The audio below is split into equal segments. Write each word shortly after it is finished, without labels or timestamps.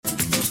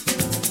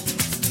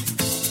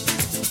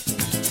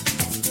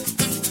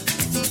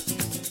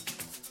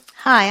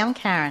Hi, I'm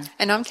Karen.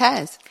 And I'm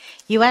Kaz.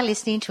 You are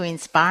listening to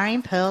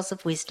Inspiring Pearls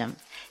of Wisdom.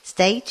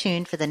 Stay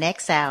tuned for the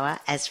next hour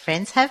as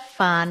friends have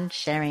fun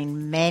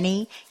sharing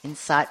many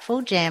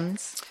insightful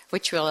gems,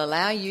 which will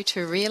allow you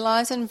to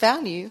realise and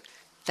value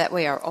that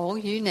we are all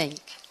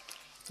unique.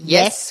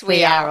 Yes,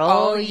 we are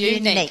all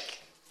unique.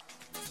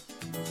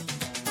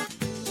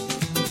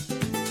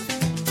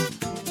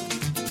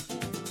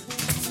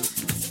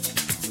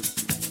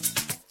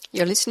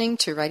 You're listening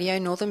to Radio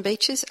Northern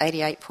Beaches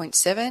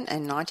 88.7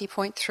 and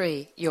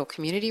 90.3, your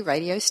community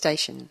radio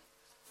station.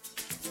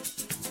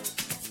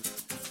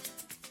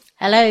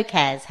 Hello,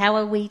 Kaz. How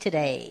are we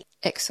today?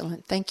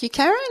 Excellent. Thank you,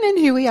 Karen, and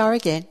here we are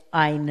again.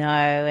 I know,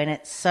 and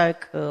it's so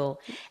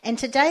cool. And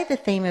today the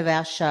theme of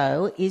our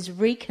show is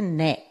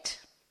reconnect.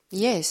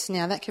 Yes,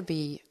 now that could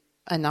be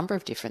a number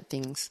of different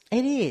things.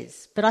 It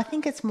is, but I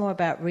think it's more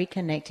about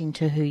reconnecting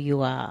to who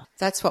you are.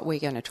 That's what we're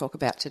going to talk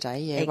about today,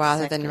 yeah, Exactly.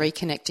 Rather than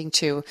reconnecting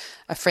to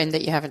a friend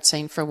that you haven't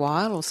seen for a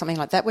while or something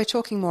like that. We're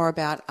talking more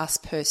about us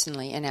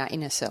personally and our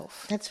inner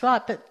self. That's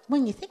right, but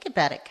when you think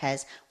about it,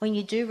 Kaz, when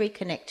you do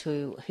reconnect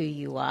to who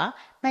you are,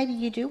 maybe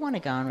you do want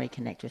to go and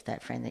reconnect with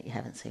that friend that you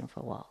haven't seen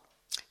for a while.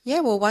 Yeah,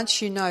 well,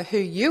 once you know who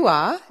you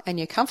are and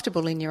you're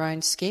comfortable in your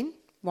own skin,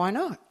 why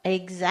not?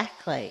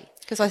 Exactly.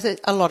 Because I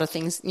said a lot of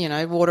things, you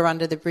know, water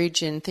under the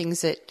bridge and things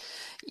that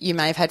you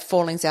may have had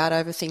fallings out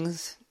over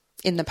things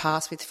in the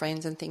past with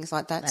friends and things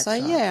like that. That's so,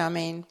 right. Yeah, I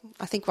mean,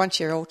 I think once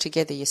you're all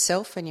together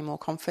yourself and you're more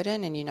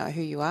confident and you know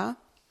who you are.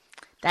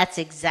 That's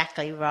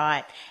exactly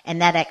right.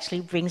 And that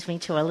actually brings me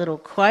to a little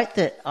quote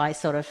that I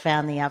sort of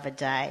found the other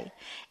day.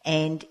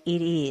 And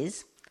it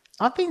is,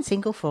 I've been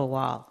single for a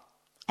while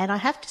and I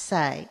have to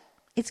say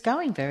it's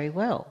going very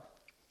well.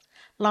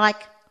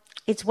 Like,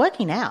 it's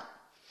working out.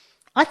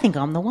 I think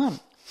I'm the one.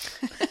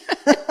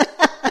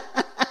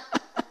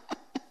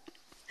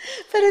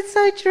 But it's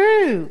so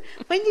true.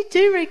 When you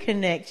do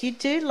reconnect, you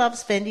do love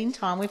spending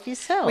time with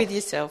yourself. With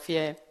yourself,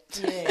 yeah.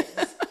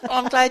 Yes.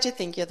 I'm glad you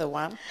think you're the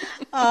one.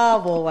 Oh,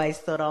 I've always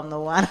thought I'm the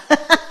one.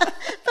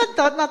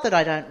 But not that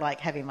I don't like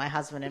having my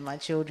husband and my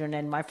children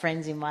and my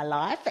friends in my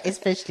life,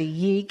 especially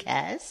you,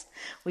 Kaz.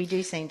 We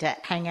do seem to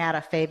hang out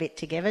a fair bit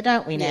together,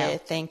 don't we now? Yeah,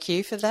 thank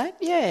you for that.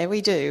 Yeah,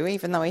 we do,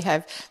 even though we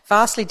have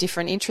vastly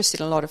different interests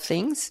in a lot of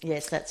things.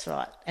 Yes, that's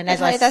right. And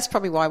that's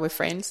probably why we're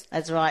friends.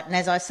 That's right. And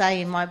as I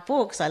say in my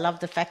books, I love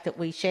the fact that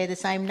we share the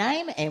same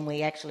name and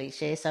we actually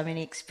share so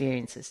many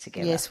experiences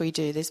together. Yes, we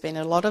do. There's been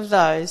a lot of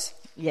those.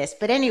 Yes,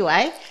 but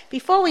anyway,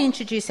 before we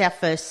introduce our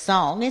first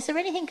song, is there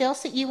anything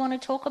else that you want to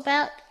talk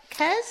about,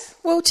 Kaz?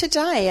 Well,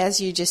 today, as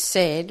you just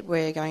said,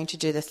 we're going to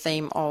do the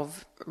theme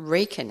of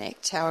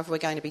reconnect. However, we're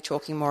going to be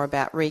talking more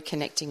about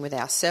reconnecting with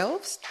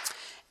ourselves.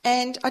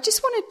 And I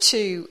just wanted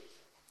to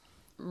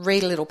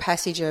read a little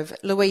passage of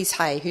Louise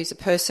Hay, who's a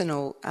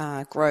personal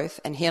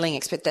growth and healing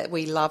expert that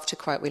we love to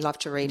quote. We love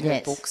to read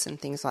her books and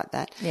things like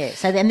that. Yeah,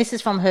 so then this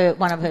is from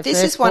one of her first books.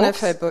 This is one of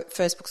her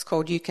first books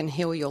called You Can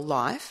Heal Your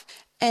Life.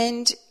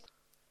 And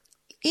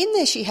in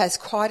there she has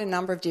quite a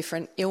number of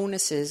different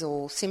illnesses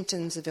or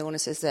symptoms of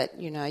illnesses that,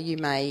 you know, you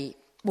may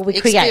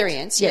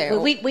experience.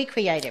 We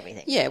create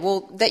everything. Yeah,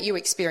 well, that you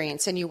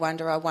experience and you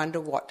I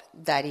wonder what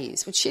that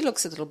is. But she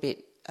looks a little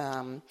bit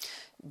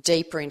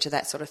deeper into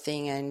that sort of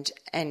thing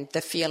and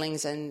the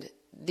feelings and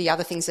the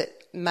other things that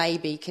may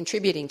be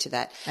contributing to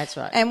that. That's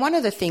right. And one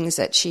of the things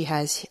that she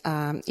has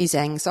is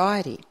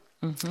anxiety.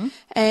 Mm-hmm.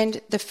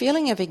 And the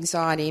feeling of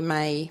anxiety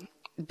may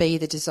be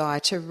the desire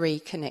to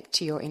reconnect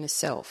to your inner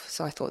self.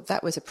 So I thought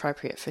that was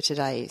appropriate for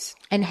today's.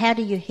 And how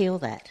do you heal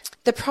that?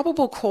 The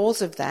probable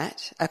cause of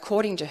that,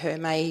 according to her,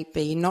 may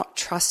be not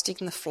trusting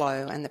the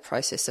flow and the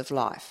process of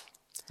life.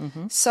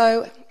 Mm-hmm.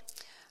 So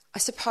I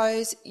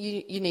suppose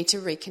you need to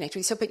reconnect with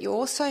yourself, but you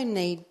also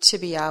need to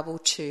be able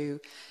to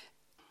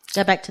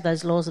go back to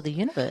those laws of the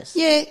universe.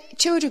 Yeah,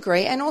 to a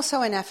degree, and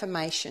also an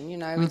affirmation. You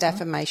know, with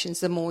affirmations,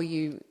 the more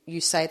you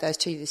say those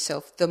to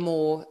yourself, the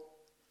more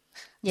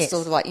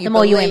sort of like you the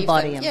more you believe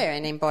embody them. Yeah,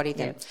 and embody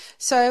them. Yeah.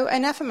 So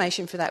an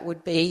affirmation for that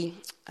would be,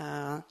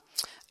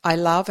 I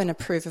love and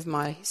approve of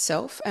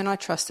myself and I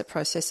trust the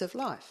process of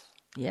life.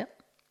 Yep.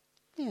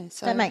 Yeah,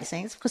 so that makes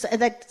sense. Because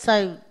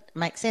that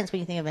makes sense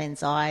when you think of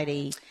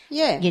anxiety.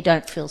 Yeah. You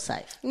don't feel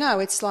safe. No,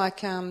 it's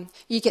like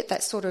you get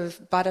that sort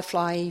of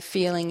butterfly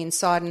feeling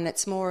inside and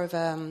it's more of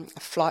a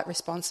flight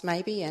response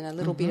maybe and a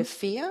little bit of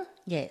fear.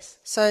 Yes.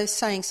 So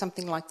saying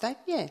something like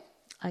that, yeah.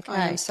 Okay.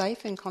 I am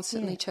safe and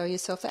constantly tell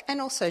yourself that.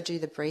 And also do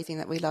the breathing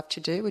that we love to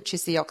do, which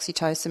is the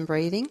oxytocin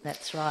breathing.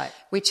 That's right.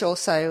 Which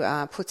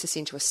also puts us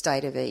into a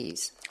state of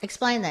ease.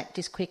 Explain that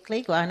just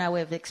quickly. I know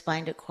we've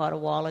explained it quite a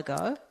while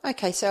ago.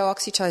 Okay, so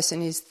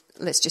oxytocin is,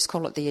 let's just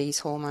call it the ease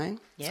hormone.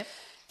 Yep.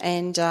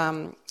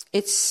 And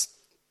it's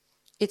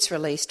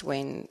released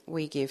when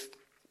we give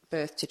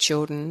birth to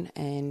children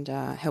and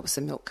helps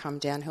the milk come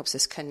down, helps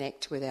us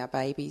connect with our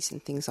babies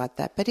and things like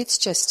that. But it's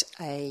just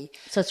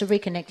So it's a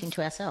reconnecting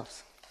to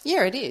ourselves.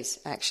 Yeah, it is,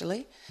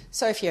 actually.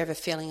 So if you're ever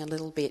feeling a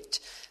little bit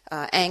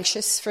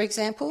anxious, for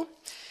example,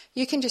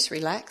 you can just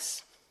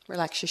relax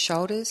your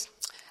shoulders,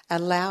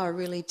 allow a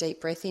really deep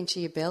breath into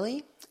your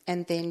belly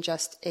and then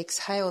just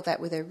exhale that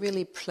with a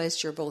really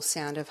pleasurable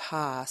sound of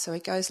ha. So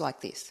it goes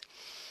like this.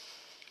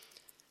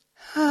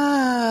 And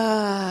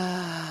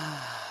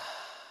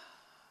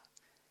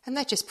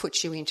that just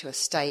puts you into a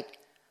state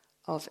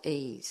of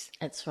ease.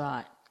 That's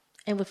right.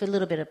 And with a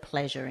little bit of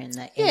pleasure in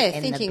the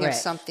thinking the of breath.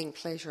 something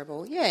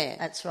pleasurable. Yeah.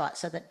 That's right.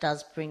 So that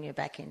does bring you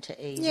back into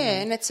ease.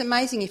 Yeah, and it's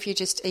amazing if you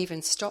just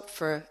even stop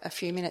for a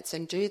few minutes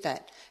and do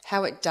that,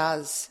 how it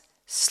does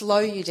slow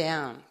you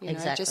down.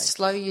 Exactly. Just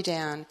slow you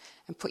down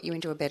and put you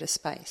into a better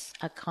space.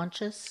 A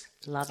conscious,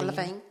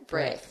 loving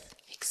breath.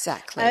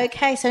 Exactly.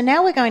 Okay, so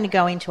now we're going to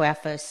go into our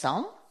first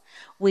song,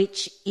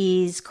 which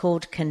is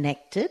called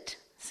Connected.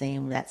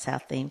 Seeing that's our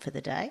theme for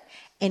the day.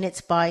 And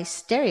it's by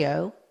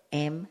Stereo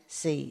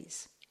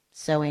MCs.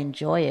 So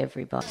enjoy,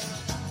 everybody.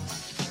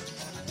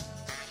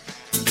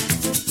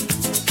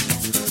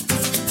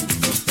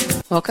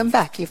 Welcome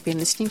back. You've been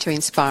listening to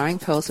Inspiring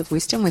Pearls of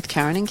Wisdom with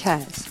Karen and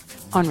Kaz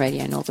on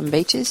Radio Northern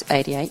Beaches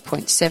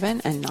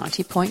 88.7 and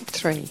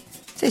 90.3.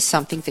 If there's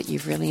something that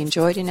you've really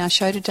enjoyed in our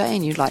show today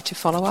and you'd like to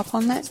follow up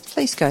on that,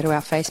 please go to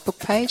our Facebook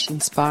page,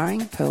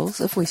 Inspiring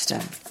Pearls of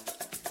Wisdom.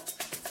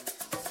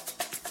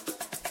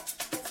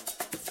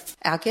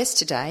 Our guest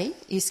today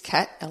is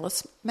Kat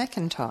Ellis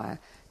McIntyre.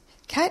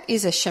 Kat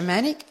is a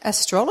shamanic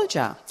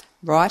astrologer,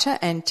 writer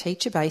and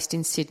teacher based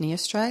in Sydney,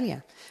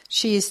 Australia.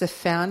 She is the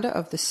founder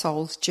of The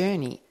Soul's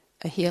Journey,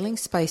 a healing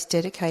space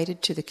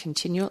dedicated to the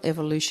continual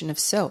evolution of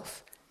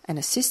self and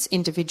assists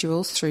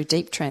individuals through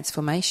deep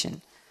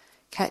transformation.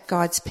 Kat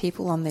guides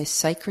people on their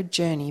sacred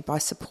journey by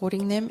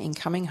supporting them in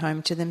coming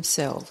home to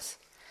themselves.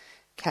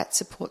 Kat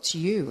supports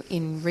you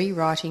in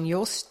rewriting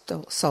your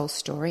soul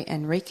story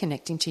and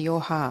reconnecting to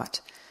your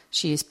heart.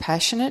 She is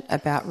passionate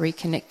about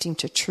reconnecting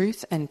to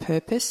truth and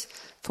purpose,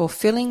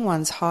 fulfilling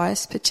one's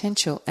highest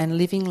potential and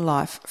living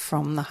life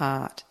from the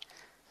heart.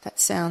 That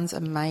sounds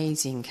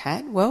amazing,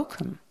 Kat.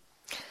 Welcome.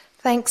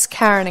 Thanks,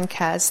 Karen and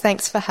Kaz.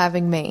 Thanks for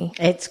having me.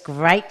 It's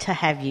great to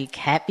have you,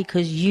 Kat,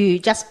 because you,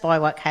 just by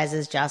what Kaz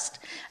has just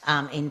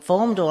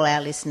informed all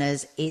our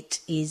listeners,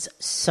 it is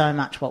so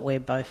much what we're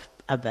both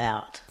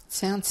about.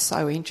 Sounds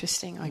so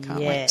interesting. I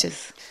can't wait to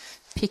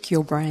pick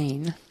your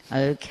brain.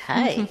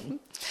 Okay.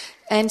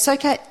 And so,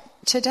 Kat,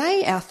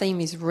 today our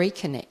theme is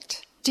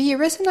reconnect. Do you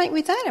resonate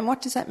with that, and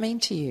what does that mean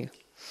to you?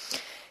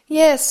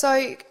 Yeah,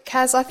 so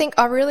Kaz, I think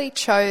I really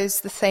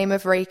chose the theme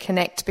of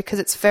reconnect because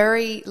it's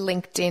very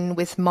linked in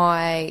with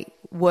my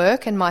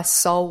work and my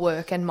soul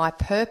work and my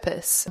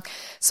purpose.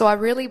 So I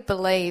really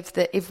believe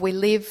that if we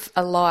live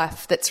a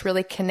life that's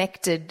really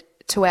connected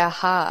to our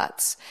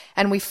hearts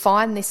and we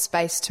find this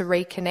space to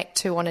reconnect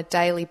to on a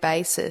daily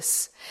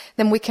basis,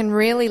 then we can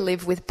really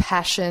live with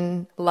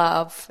passion,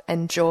 love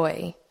and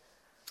joy.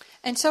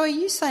 And so are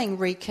you saying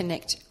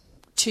reconnect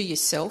to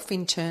yourself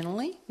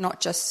internally,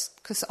 not just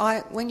because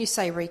when you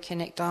say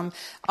reconnect,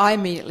 I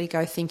immediately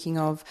go thinking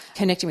of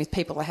connecting with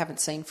people I haven't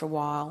seen for a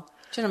while.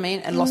 Do you know what I mean?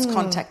 And lost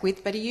contact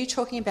with. But are you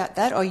talking about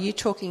that, or are you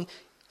talking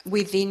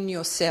within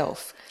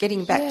yourself,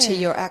 getting back to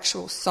your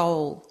actual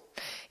soul?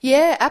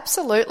 Yeah,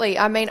 absolutely.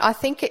 I mean, I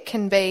think it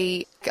can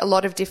be a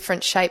lot of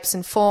different shapes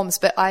and forms,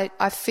 but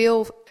I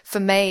feel for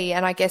me,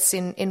 and I guess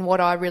in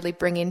what I really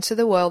bring into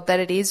the world,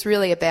 that it is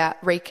really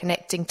about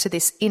reconnecting to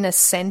this inner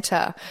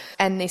centre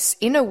and this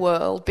inner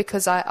world,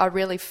 because I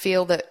really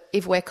feel that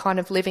if we're kind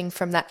of living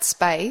from that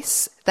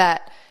space,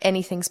 that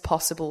anything's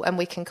possible and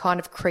we can kind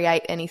of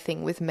create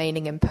anything with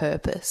meaning and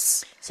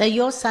purpose. So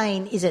you're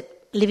saying, is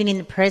it living in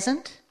the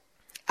present?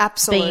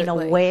 Absolutely. Being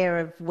aware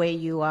of where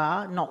you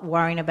are, not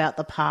worrying about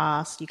the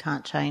past, you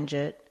can't change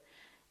it,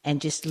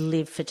 and just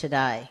live for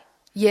today.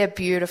 Yeah,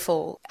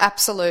 beautiful.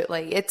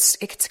 Absolutely. It's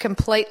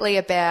completely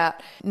about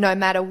no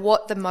matter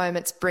what the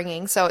moment's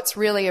bringing. So it's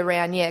really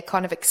around,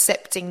 kind of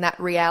accepting that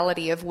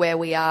reality of where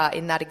we are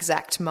in that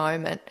exact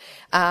moment.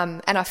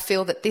 And I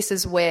feel that this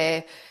is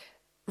where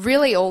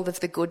really all of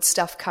the good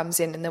stuff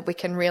comes in, and that we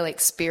can really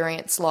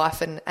experience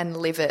life and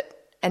live it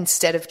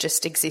instead of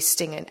just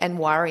existing and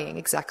worrying,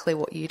 exactly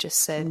what you just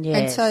said. Yes.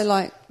 And so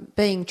like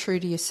being true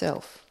to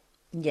yourself.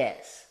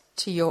 Yes.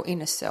 To your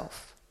inner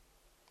self.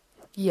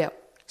 Yep.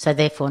 So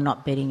therefore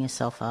not beating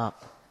yourself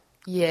up.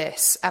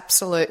 Yes,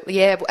 absolutely.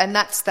 Yeah, and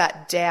that's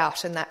that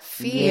doubt and that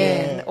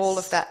fear and all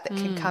of that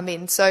can come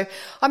in. So,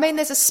 I mean,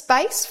 there's a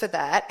space for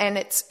that, and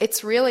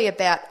it's really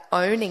about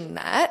owning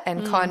that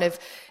and kind of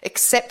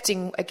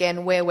accepting,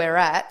 again, where we're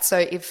at. So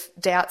if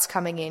doubt's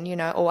coming in,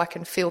 I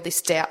can feel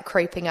this doubt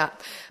creeping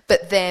up,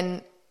 but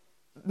then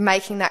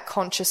making that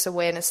conscious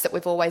awareness that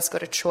we've always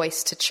got a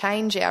choice to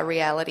change our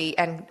reality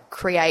and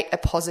create a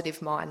positive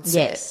mindset.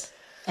 Yes.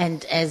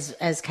 And as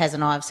Kaz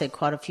and I have said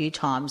quite a few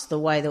times, the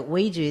way that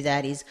we do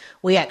that is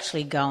we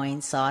actually go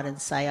inside and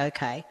say,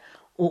 okay,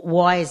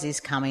 why is this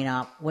coming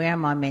up? Where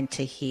am I meant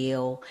to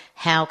heal?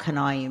 How can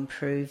I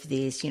improve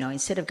this?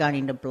 Instead of going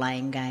into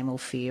blame game or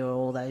fear or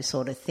all those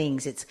sort of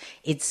things,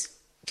 it's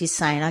just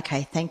saying,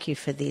 okay, thank you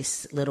for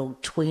this little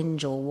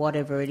twinge or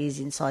whatever it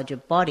is inside your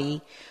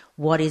body.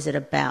 What is it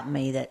about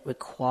me that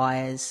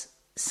requires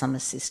some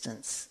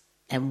assistance?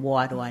 And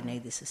why do I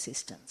need this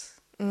assistance?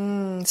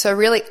 So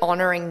really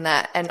honouring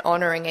that and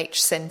honouring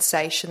each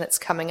sensation that's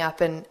coming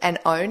up and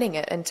owning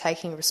it and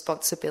taking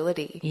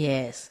responsibility.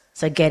 Yes.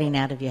 So getting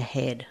out of your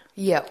head.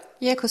 Yeah.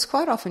 Yeah, because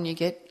quite often you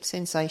get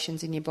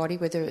sensations in your body,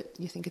 whether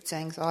you think it's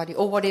anxiety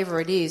or whatever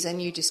it is,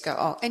 and you just go,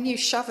 oh, and you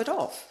shove it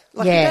off.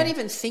 Like you don't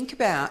even think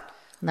about.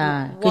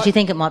 No, because you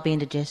think it might be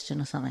indigestion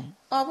or something.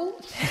 Oh, well,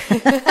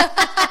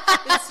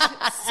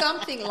 it's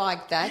something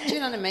like that. Do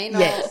you know what I mean?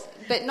 Yes.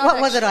 But not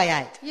What was it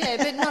I ate? Yeah,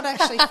 but not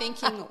actually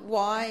thinking,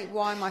 why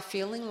am I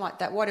feeling like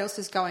that? What else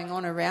is going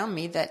on around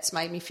me that's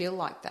made me feel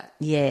like that?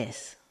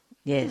 Yes.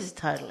 Yes,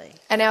 totally.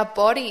 And our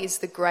body is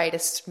the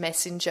greatest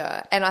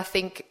messenger. And I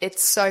think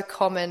it's so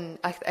common,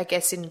 I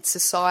guess, in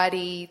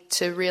society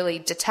to really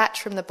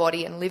detach from the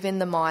body and live in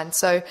the mind.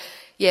 So,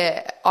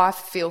 yeah, I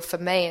feel for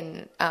me,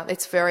 and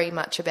it's very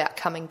much about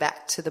coming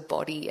back to the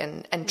body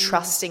and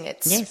trusting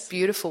its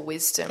beautiful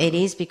wisdom. It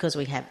is, because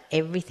we have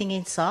everything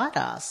inside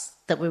us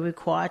that we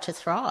require to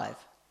thrive.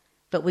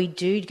 But we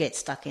do get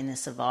stuck in the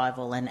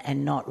survival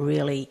and not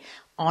really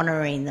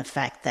honouring the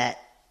fact that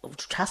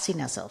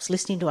trusting ourselves,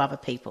 listening to other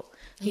people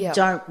who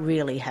don't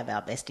really have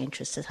our best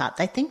interests at heart.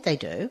 They think they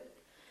do,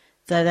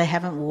 though they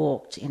haven't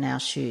walked in our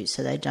shoes,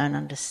 so they don't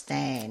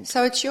understand.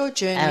 So it's your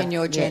journey and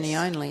your journey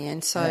only,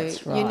 and so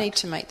right. you need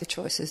to make the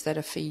choices that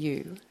are for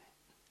you.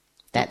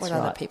 That's not what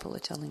right. other people are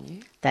telling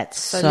you. That's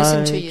so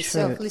listen to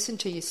yourself. true. Listen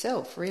to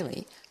yourself,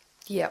 really.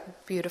 Yeah,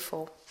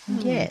 beautiful.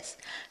 Yes,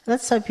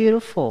 that's so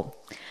beautiful.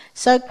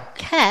 So,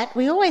 Kat,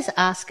 we always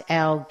ask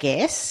our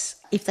guests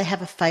if they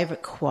have a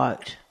favourite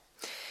quote.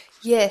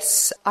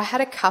 Yes, I had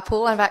a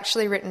couple. I've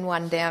actually written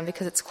one down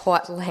because it's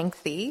quite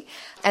lengthy.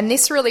 And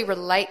this really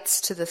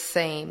relates to the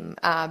theme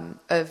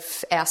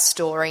of our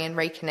story and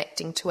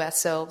reconnecting to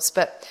ourselves.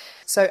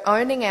 So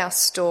owning our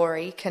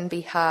story can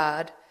be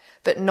hard,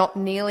 but not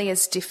nearly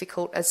as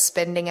difficult as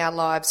spending our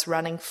lives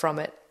running from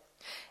it.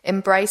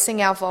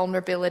 Embracing our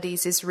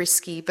vulnerabilities is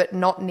risky, but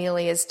not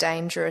nearly as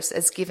dangerous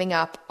as giving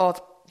up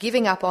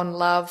on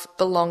love,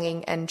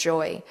 belonging and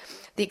joy,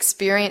 the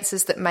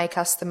experiences that make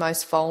us the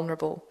most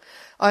vulnerable.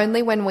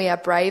 Only when we are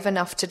brave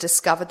enough to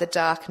discover the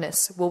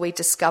darkness will we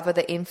discover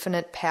the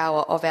infinite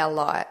power of our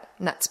light.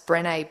 And that's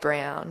Brené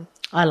Brown.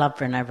 I love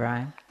Brené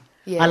Brown.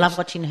 Yeah. I love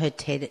watching her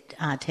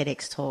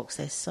TEDx talks.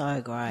 They're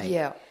so great.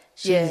 Yeah.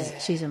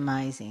 She's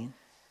amazing.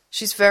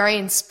 She's very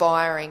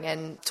inspiring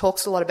and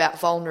talks a lot about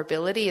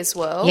vulnerability as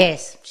well.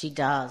 Yes, she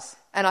does.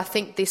 And I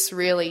think this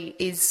really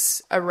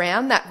is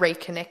around that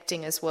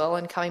reconnecting as well,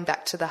 and coming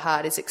back to the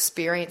heart is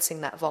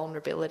experiencing that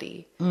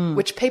vulnerability,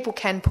 which people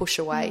can push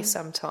away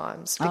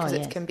sometimes because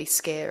it can be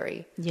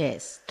scary.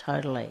 Yes,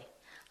 totally.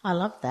 I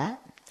love that.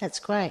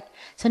 That's great.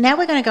 So now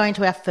we're going to go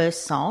into our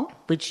first song,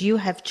 which you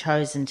have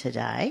chosen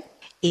today.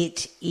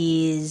 It's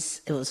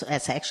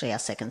actually our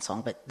second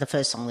song, but the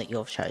first song that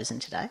you've chosen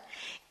today.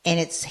 And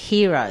it's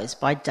Heroes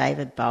by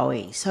David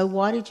Bowie. So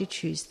why did you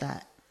choose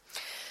that?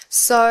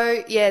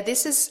 So,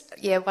 this is,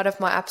 one of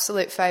my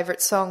absolute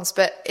favourite songs,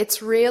 but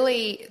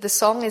the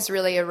song is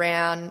really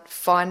around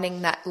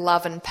finding that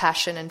love and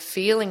passion and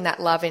feeling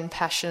that love and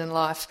passion in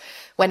life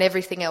when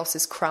everything else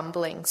is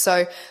crumbling.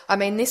 So, I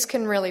mean, this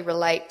can really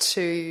relate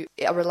to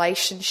a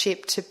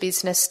relationship, to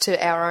business,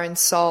 to our own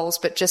souls,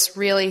 but just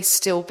really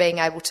still being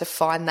able to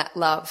find that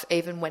love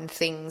even when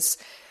things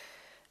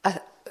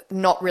are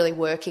not really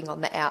working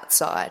on the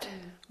outside.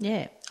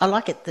 Yeah. I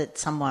like it that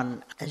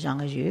someone as young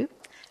as you,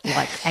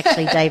 like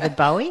actually David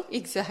Bowie.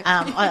 Exactly.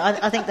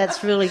 I think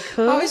that's really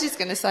cool. I was just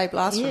going to say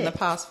blast from the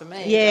past for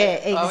me.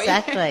 Yeah,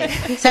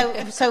 exactly.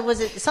 So was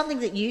it something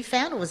that you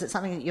found, or was it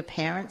something that your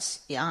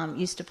parents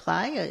used to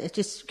play? It's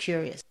just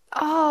curious.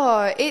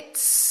 Oh,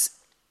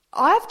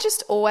 I've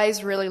just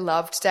always really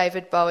loved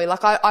David Bowie.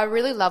 Like I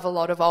really love a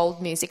lot of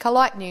old music. I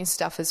like new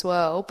stuff as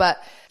well,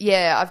 but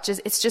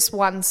it's just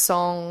one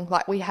song.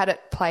 Like we had it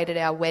played at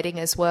our wedding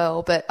as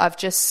well, but I've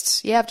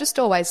just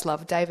always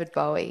loved David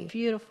Bowie.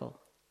 Beautiful.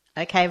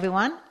 Okay,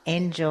 everyone,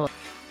 enjoy.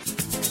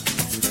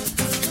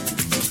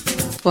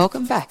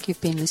 Welcome back.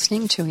 You've been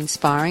listening to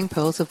Inspiring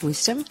Pearls of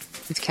Wisdom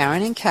with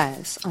Karen and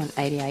Kaz on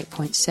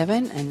 88.7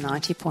 and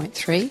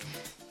 90.3,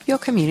 your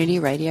community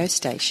radio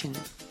station.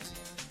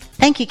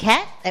 Thank you,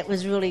 Kat. That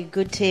was really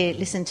good to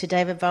listen to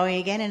David Bowie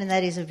again, and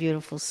that is a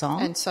beautiful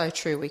song. And so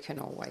true. We can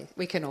all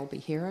be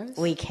heroes.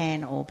 We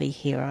can all be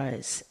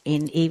heroes,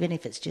 even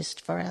if it's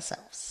just for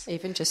ourselves.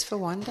 Even just for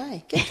one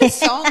day. Get the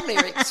song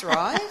lyrics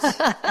right.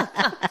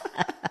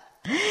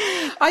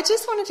 I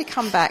just wanted to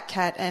come back,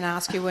 Kat, and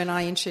ask you, when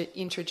I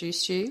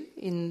introduced you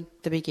in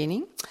the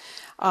beginning,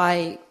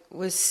 I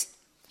was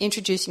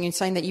introducing you and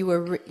saying that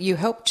you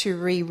helped to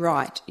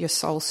rewrite your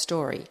soul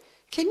story.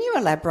 Can you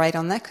elaborate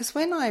on that? Because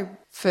when I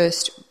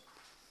first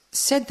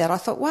said that, I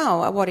thought,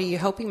 wow, what are you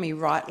helping me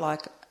write,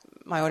 like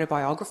my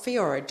autobiography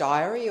or a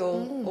diary or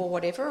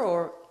whatever,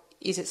 or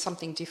is it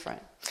something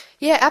different?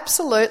 Yeah,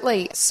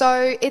 absolutely.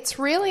 So it's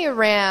really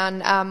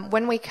around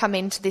when we come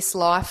into this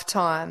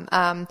lifetime,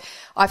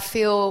 I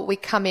feel we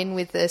come in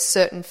with a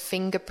certain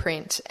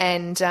fingerprint,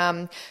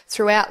 and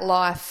throughout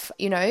life,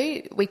 you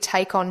know, we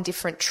take on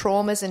different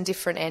traumas and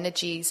different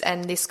energies,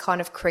 and this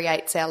kind of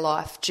creates our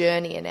life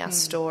journey and our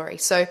story.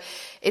 So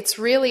it's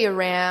really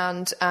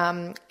around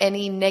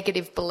any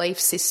negative belief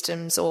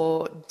systems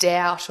or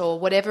doubt or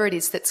whatever it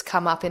is that's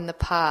come up in the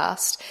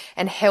past,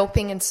 and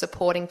helping and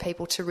supporting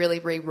people to really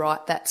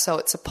rewrite that so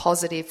it's a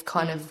positive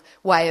kind of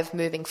way of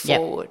moving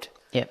forward.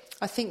 Yep.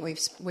 I think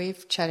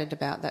we've chatted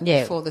about that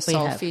Yeah, before, the we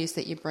soul have. fears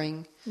that you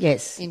bring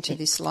into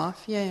this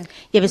life. Yeah. Yeah,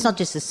 but it's not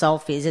just the soul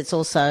fears. It's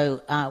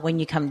also when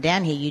you come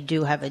down here, you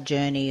do have a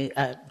journey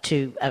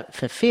to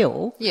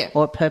fulfill,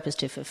 or a purpose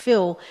to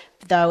fulfill,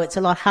 though it's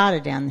a lot harder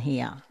down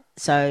here.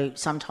 So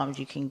sometimes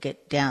you can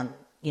get down,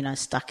 you know,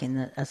 stuck in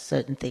a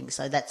certain thing.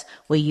 So that's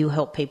where you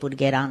help people to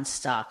get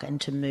unstuck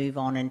and to move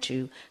on and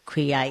to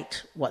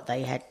create what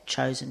they had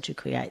chosen to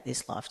create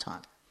this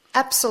lifetime.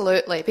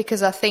 Absolutely,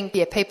 because I think,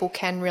 people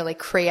can really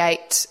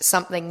create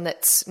something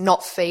that's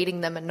not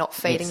feeding them and not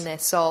feeding their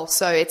soul.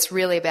 So it's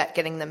really about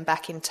getting them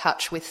back in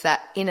touch with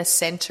that inner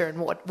centre and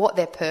what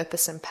their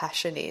purpose and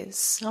passion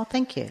is. Oh,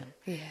 thank you.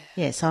 Yeah.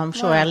 Yeah, so I'm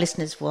sure our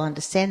listeners will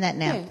understand that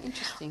now. Yeah,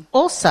 interesting.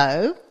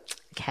 Also,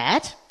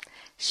 Kat,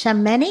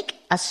 shamanic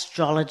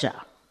astrologer.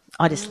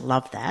 I just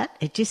love that.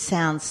 It just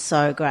sounds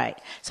so great.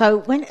 So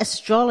when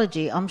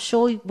astrology, I'm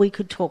sure we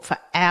could talk for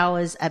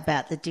hours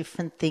about the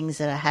different things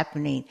that are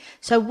happening.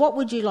 So what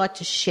would you like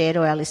to share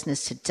to our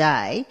listeners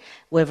today,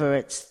 whether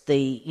it's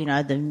the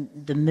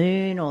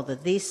moon or the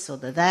this or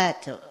the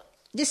that, or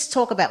just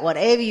talk about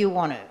whatever you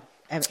want to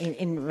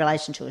in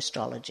relation to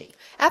astrology.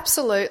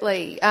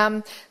 Absolutely.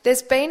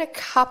 There's been a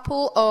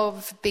couple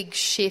of big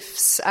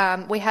shifts.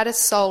 We had a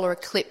solar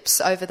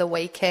eclipse over the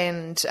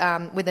weekend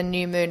with a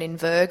new moon in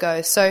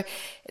Virgo. So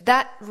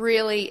that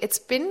really, it's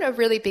been a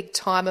really big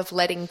time of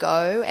letting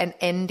go and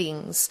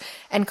endings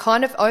and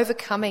kind of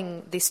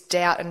overcoming this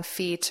doubt and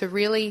fear to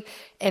really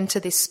enter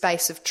this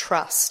space of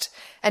trust.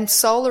 And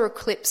solar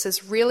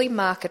eclipses really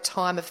mark a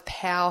time of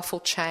powerful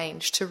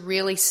change to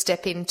really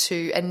step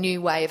into a new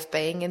way of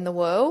being in the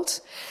world.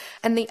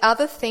 And the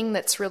other thing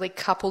that's really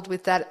coupled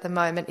with that at the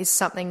moment is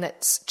something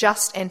that's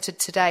just entered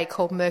today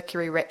called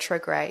Mercury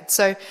retrograde.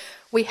 So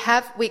we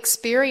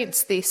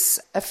experience this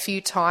a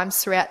few times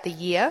throughout the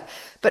year,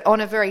 but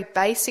on a very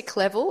basic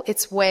level,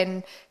 it's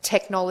when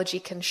technology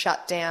can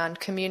shut down,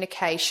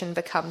 communication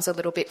becomes a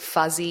little bit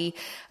fuzzy,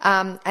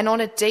 and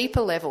on a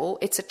deeper level,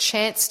 it's a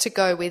chance to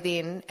go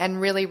within and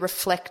really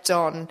reflect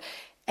on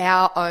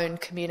our own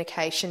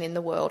communication in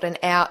the world and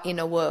our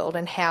inner world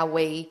and how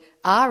we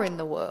are in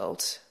the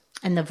world.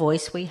 And the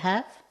voice we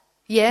have?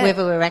 Yeah.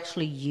 Whether we're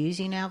actually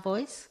using our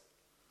voice?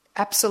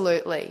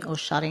 Absolutely. Or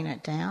shutting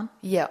it down?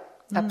 Yeah,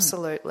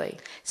 absolutely.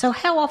 So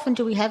how often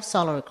do we have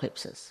solar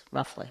eclipses,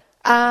 roughly?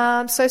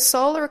 So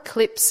solar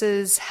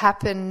eclipses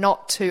happen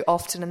not too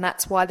often, and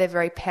that's why they're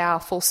very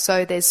powerful.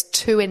 So there's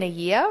 2 in a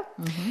year,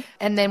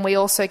 and then we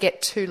also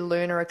get 2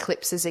 lunar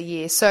eclipses a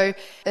year. So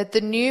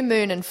the new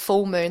moon and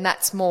full moon,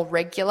 that's more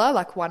regular,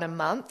 like 1 a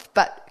month,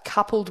 but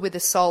coupled with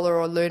a solar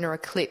or lunar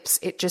eclipse,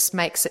 it just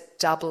makes it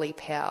doubly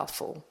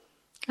powerful.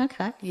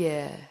 Okay.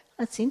 Yeah.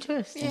 That's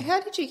interesting. Yeah, how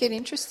did you get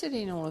interested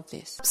in all of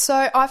this?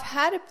 So I've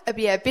had a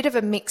bit of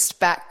a mixed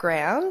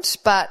background,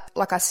 but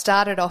like I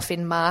started off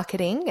in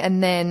marketing,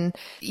 and then,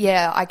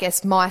 I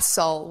guess my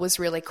soul was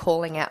really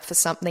calling out for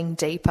something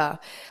deeper.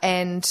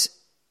 And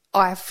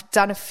I've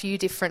done a few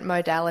different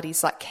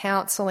modalities like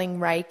counselling,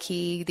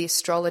 Reiki, the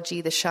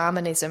astrology, the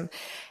shamanism.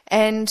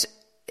 And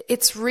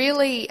it's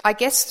really, I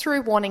guess,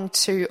 through wanting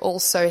to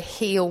also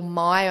heal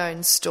my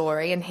own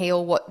story and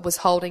heal what was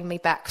holding me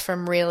back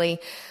from really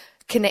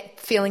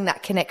feeling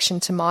that connection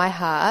to my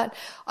heart,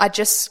 I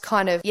just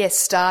kind of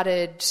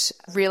started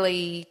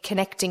really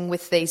connecting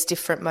with these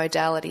different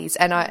modalities,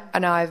 and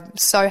I'm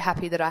so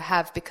happy that I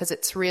have, because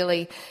it's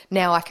really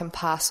now I can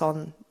pass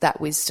on that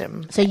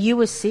wisdom. So you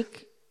were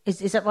sick?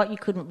 Is that right? You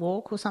couldn't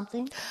walk or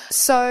something?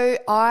 So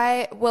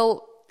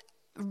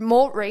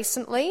more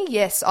recently,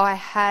 yes, I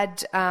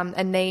had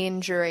a knee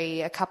injury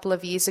a couple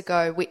of years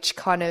ago, which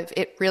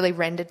it really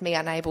rendered me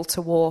unable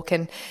to walk,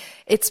 and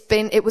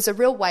it was a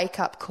real wake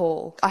up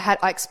call. I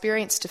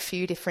experienced a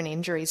few different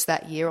injuries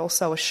that year,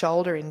 also a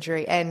shoulder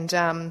injury,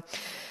 and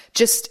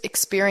just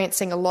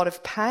experiencing a lot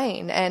of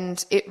pain,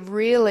 and it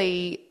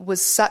really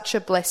was such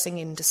a blessing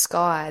in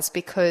disguise,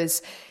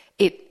 because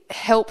it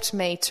helped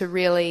me to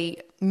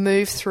really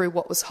move through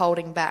what was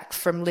holding back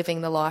from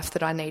living the life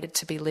that I needed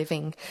to be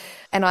living.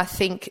 And I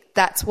think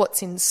that's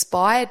what's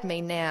inspired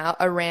me now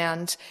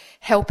around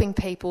helping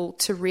people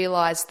to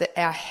realise that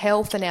our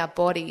health and our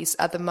bodies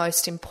are the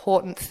most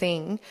important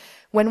thing.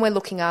 When we're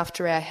looking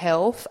after our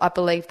health, I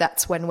believe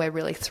that's when we're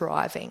really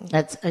thriving.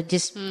 That's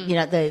just,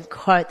 the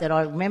quote that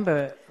I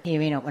remember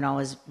hearing it when I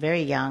was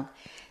very young,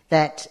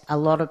 that a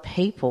lot of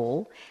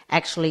people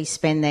actually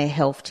spend their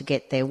health to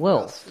get their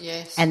wealth.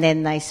 Yes. And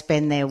then they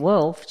spend their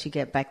wealth to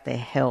get back their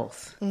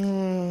health.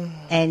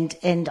 And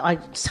I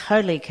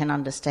totally can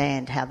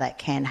understand how that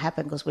can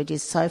happen, because we're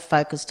just so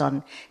focused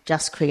on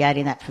just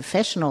creating that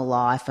professional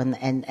life and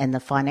the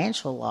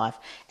financial life,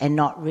 and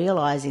not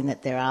realising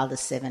that there are the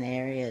 7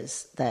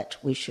 areas that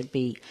we should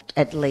be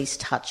at least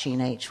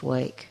touching each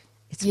week.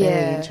 It's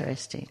very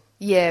interesting.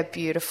 Yeah,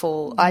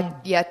 beautiful.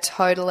 I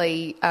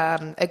totally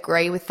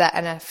agree with that,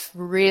 and I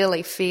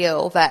really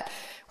feel that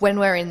when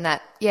we're in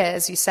that,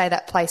 as you say,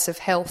 that place of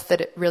health,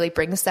 that it really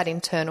brings that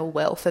internal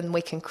wealth, and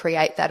we can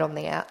create that on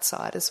the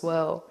outside as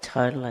well.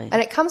 Totally.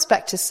 And it comes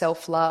back to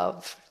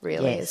self-love,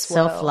 really, as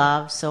well.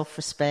 Self-love,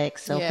 self-respect,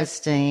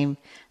 self-esteem.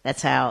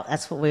 That's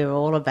what we're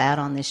all about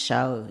on this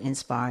show,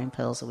 Inspiring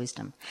Pearls of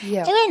Wisdom.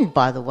 Yeah. And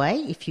by the way,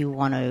 if you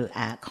want to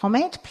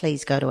comment,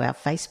 please go to our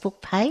Facebook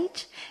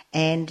page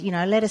and,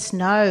 let us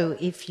know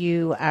if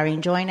you are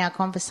enjoying our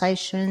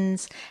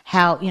conversations,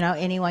 how,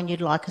 anyone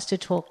you'd like us to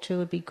talk to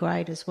would be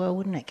great as well,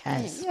 wouldn't it,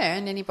 Kaz? Yeah,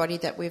 and anybody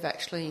that we've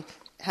actually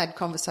had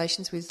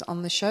conversations with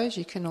on the shows,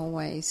 you can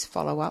always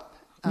follow up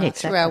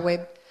through our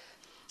web.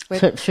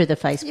 Through the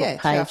Facebook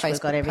page, Facebook we've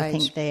got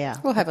everything there.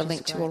 We'll have a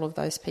link to all of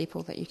those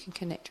people that you can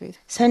connect with.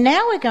 So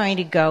now we're going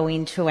to go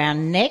into our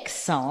next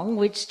song,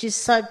 which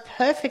just so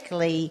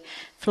perfectly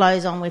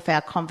flows on with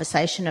our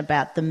conversation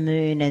about the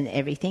moon and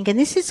everything. And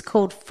this is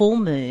called Full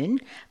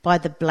Moon by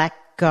the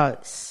Black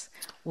Ghosts,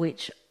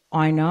 which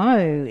I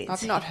know.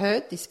 I've not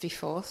heard this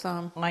before,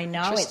 so I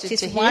know interested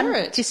it's to hear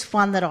it. Just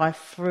one that I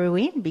threw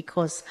in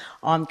because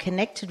I'm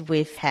connected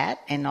with Hat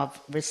and I've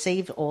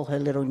received all her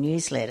little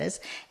newsletters,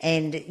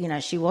 and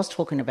she was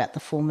talking about the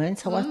full moon,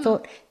 so I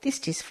thought this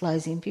just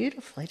flows in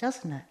beautifully,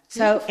 doesn't it?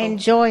 So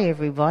enjoy,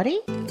 everybody.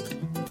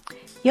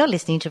 You're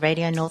listening to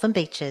Radio Northern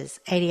Beaches,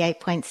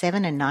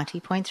 88.7 and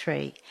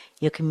 90.3,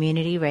 your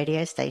community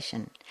radio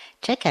station.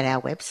 Check out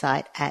our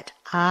website at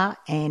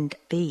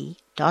rnb.org.au.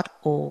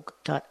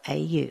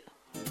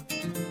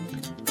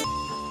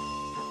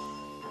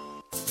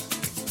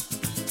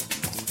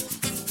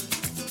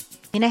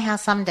 You know how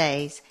some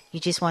days you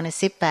just want to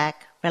sit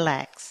back,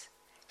 relax,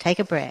 take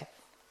a breath,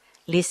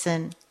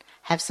 listen,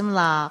 have some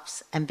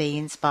laughs and be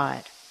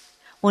inspired?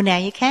 Well, now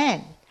you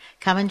can.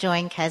 Come and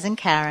join Kaz and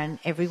Karen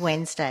every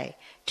Wednesday,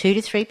 2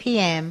 to 3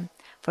 p.m.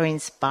 for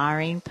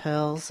Inspiring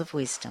Pearls of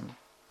Wisdom.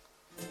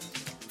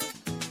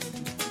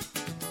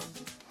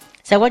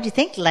 So what do you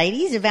think,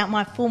 ladies, about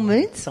my full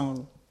moon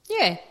song?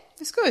 Yeah,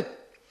 it's good.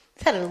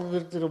 It's had a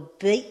little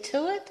beat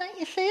to it, don't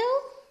you feel?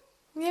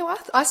 Yeah, well,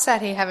 I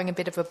sat here having a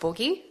bit of a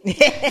boogie.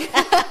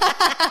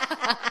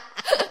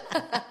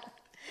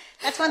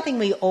 That's one thing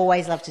we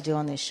always love to do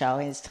on this show,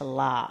 is to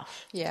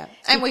laugh. Yeah,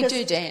 and we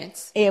do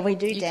dance. Yeah, we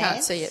do you dance. You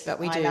can't see it, but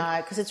we do. I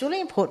know, because it's really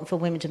important for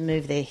women to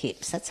move their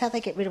hips. That's how they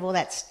get rid of all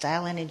that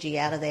stale energy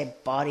out of their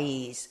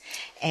bodies.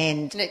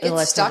 And it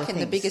gets stuck in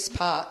the biggest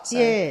part. So.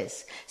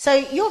 Yes. So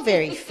you're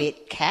very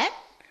fit, Kat.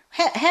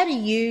 How do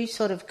you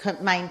sort of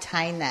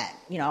maintain that?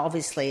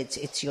 Obviously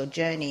it's your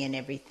journey and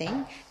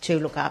everything to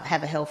look up,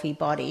 have a healthy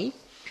body.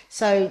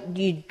 So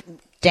you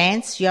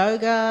dance,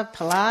 yoga,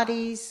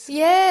 Pilates?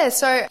 Yeah,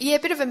 so a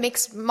bit of a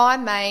mix. My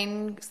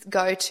main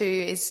go-to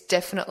is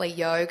definitely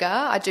yoga.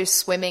 I do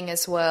swimming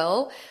as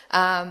well,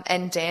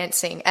 and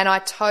dancing. And I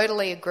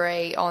totally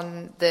agree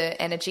on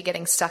the energy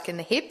getting stuck in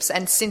the hips.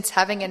 And since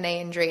having a knee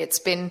injury, it's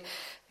been,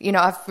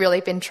 I've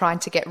really been trying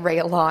to get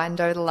realigned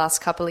over the last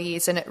couple of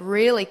years, and it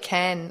really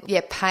can,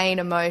 pain,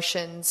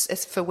 emotions,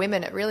 as for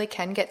women, it really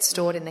can get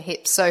stored in the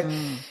hips. So,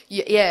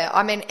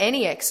 I mean,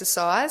 any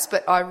exercise,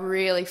 but I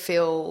really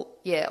feel,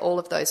 all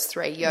of those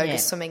three, yoga,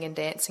 swimming and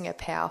dancing, are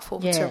powerful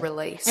to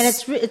release. And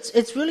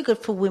it's really good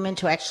for women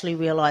to actually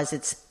realise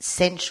it's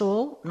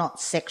sensual,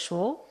 not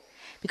sexual.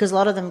 Because a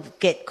lot of them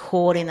get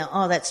caught in,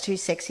 that's too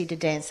sexy to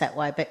dance that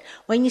way. But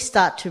when you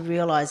start to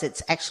realise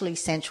it's actually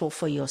sensual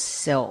for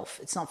yourself,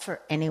 it's not for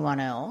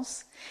anyone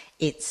else,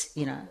 it's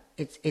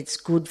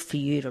good for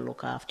you to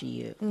look after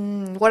you.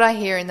 What I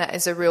hear in that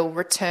is a real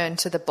return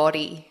to the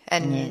body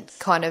and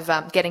kind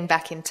of getting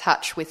back in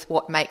touch with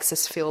what makes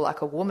us feel like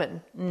a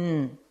woman.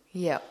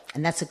 Yeah.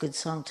 And that's a good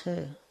song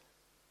too,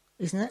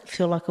 isn't it?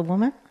 Feel Like a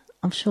Woman?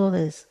 I'm sure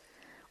there's...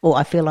 Or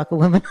I Feel Like a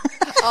Woman.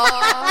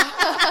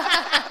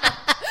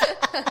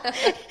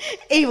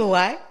 Either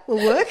way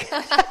will work.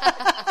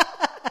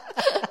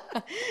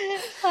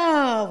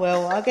 Oh,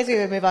 well, I guess we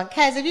will move on.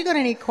 Kaz, have you got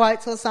any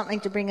quotes or something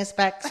to bring us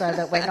back so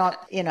that we're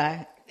not,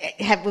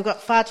 we've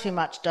got far too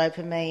much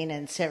dopamine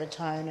and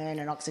serotonin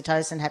and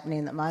oxytocin happening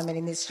at the moment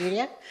in this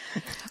studio?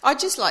 I'd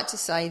just like to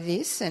say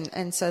this,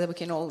 and so that we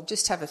can all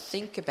just have a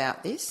think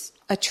about this.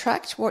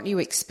 Attract what you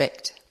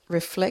expect,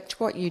 reflect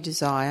what you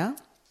desire,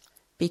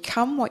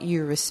 become what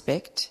you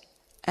respect,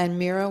 and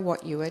mirror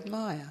what you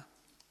admire.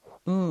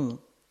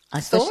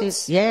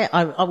 Thoughts? Yeah,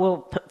 I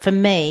will. For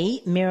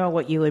me, mirror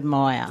what you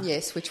admire.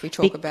 Yes, which we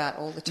talk about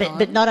all the time.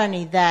 But not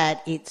only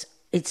that, it's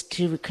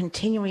to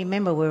continually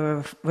remember we're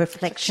a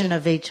reflection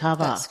of each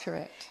other. That's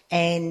correct.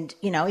 And,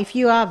 if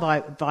you are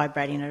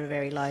vibrating at a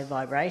very low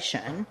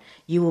vibration,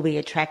 you will be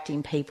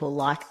attracting people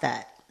like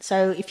that.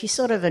 So if you're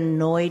sort of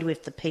annoyed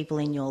with the people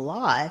in your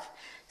life,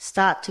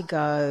 start to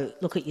go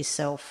look at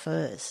yourself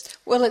first.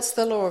 Well, it's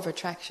the law of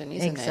attraction,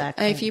 isn't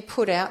Exactly. it? And if you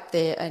put out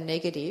there a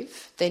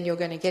negative, then you're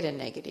going to get a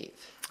negative.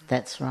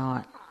 That's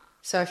right.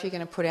 So if you're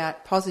going to put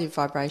out positive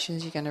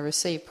vibrations, you're going to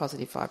receive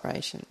positive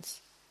vibrations.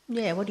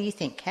 Yeah, what do you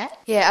think, Kat?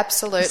 Yeah,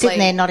 absolutely. Sitting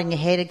there nodding your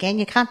head again.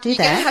 You can't do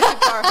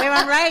that. We're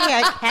on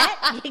radio,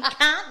 Kat. You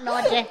can't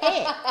nod your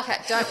head.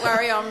 Kat, don't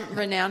worry, I'm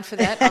renowned for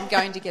that. I'm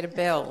going to get a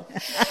bell.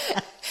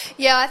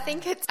 Yeah, I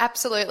think it's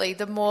absolutely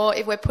the more,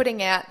 if we're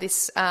putting out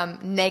this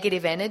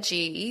negative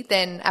energy,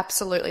 then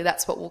absolutely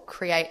that's what we'll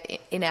create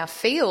in our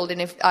field.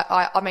 And if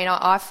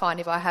I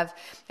find if I have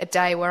a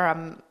day where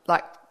I'm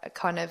like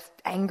kind of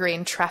angry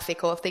in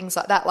traffic or things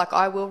like that, like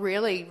I will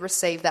really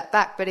receive that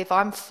back. But if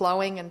I'm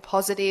flowing and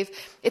positive,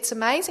 it's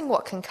amazing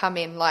what can come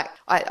in. Like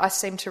I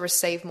seem to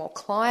receive more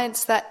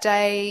clients that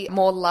day,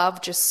 more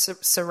love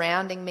just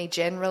surrounding me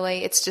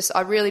generally. It's just,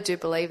 I really do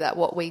believe that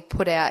what we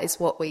put out is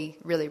what we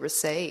really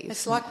receive.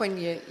 It's like when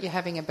you're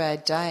having a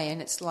bad day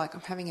and it's like,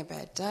 I'm having a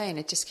bad day and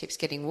it just keeps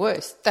getting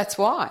worse. That's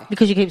why.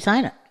 Because you keep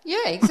saying it.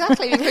 Yeah,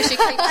 exactly, because you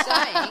keep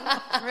saying,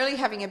 I'm really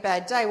having a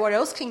bad day, what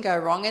else can go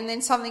wrong? And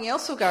then something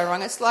else will go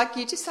wrong. It's like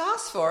you just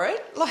asked for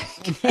it.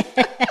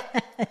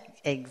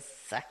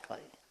 Exactly.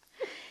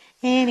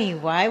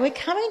 Anyway, we're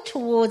coming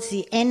towards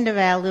the end of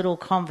our little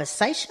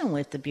conversation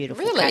with the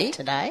beautiful Really? Kat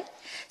today.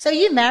 So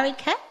you married,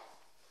 Kat?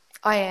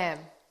 I am.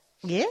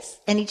 Yes.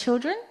 Any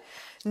children?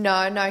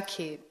 No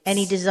kids.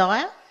 Any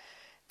desire?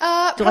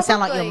 Do I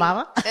sound like your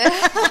mother?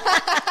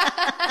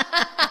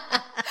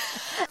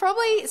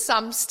 Probably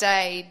some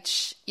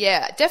stage.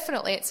 Yeah,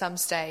 definitely at some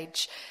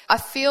stage. I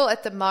feel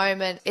at the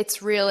moment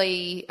it's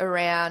really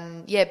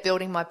around,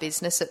 building my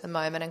business at the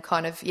moment and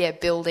kind of,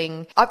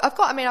 building. I've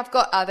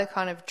got other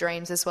kind of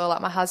dreams as well.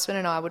 Like my husband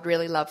and I would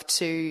really love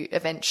to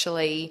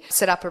eventually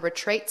set up a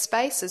retreat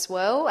space as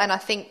well. And I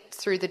think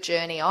through the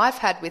journey I've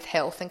had with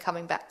health and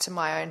coming back to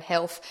my own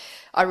health,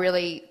 I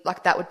really,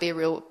 like, that would be a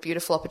real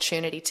beautiful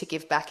opportunity to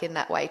give back in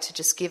that way, to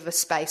just give a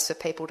space for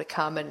people to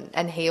come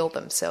and heal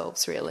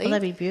themselves, really. Well,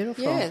 that'd be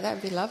beautiful. Yeah,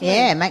 that'd be lovely.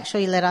 Yeah, make sure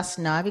you let us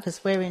know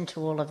because we're into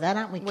all of that,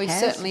 aren't we, We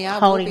Kaz? certainly are.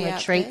 Holding We'll be out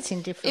retreats there.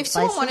 in different If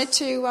places. someone wanted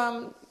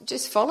to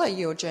just follow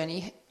your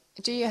journey,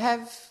 do you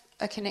have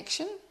a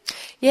connection?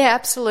 Yeah,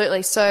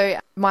 absolutely. So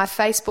my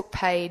Facebook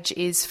page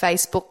is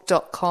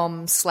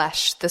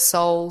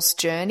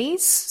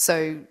facebook.com/thesoulsjourneys.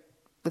 So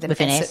with an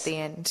S at the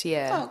end,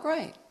 yeah. Oh,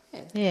 great.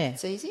 Yeah,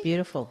 It's easy.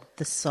 Beautiful.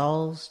 The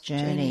Soul's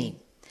Journey.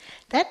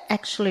 That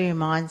actually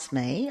reminds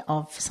me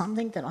of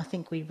something that I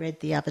think we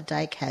read the other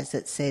day, Kaz,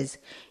 that says,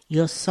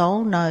 your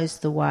soul knows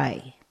the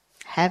way.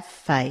 Have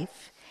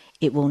faith.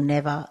 It will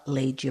never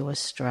lead you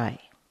astray.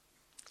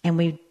 And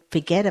we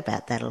forget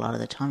about that a lot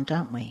of the time,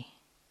 don't we?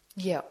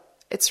 Yeah.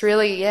 It's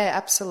really,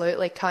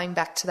 absolutely coming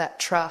back to that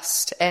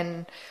trust.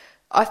 And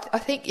I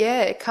think,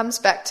 it comes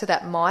back to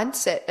that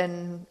mindset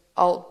and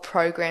old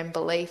program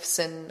beliefs,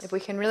 and if we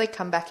can really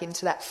come back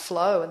into that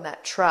flow and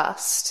that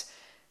trust,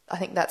 I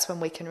think that's when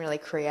we can really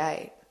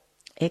create.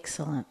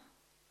 Excellent.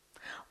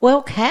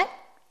 Well, Kat,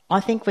 I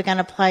think we're going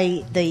to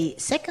play the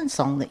second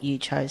song that you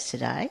chose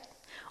today,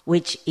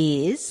 which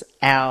is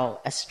our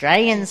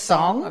Australian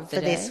song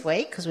for this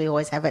week, because we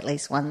always have at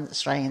least one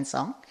Australian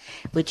song,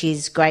 which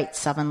is Great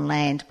Southern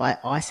Land by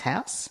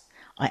Icehouse.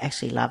 I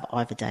actually love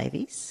Ivor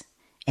Davies,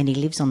 and he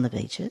lives on the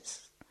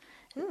beaches.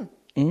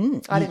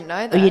 I didn't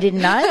know that. Oh, you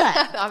didn't know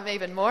that? I'm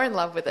even more in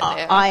love with it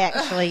now. I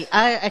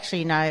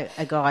actually know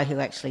a guy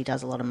who actually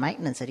does a lot of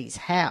maintenance at his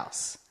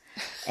house.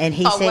 And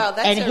he said, wow,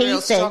 that's and a he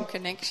real said, strong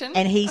connection.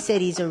 And he said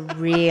he's a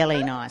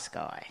really nice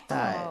guy.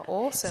 So,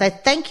 Awesome. So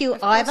thank you,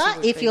 Ivor, he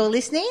would if be. you're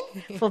listening,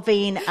 for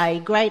being a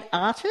great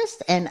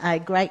artist and a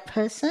great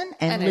person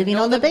and a living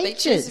on the Northern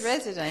beaches.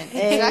 resident.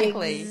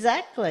 Exactly.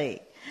 Exactly.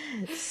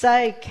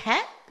 So,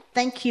 Kat,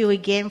 thank you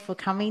again for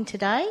coming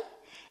today.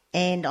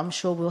 And I'm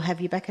sure we'll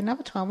have you back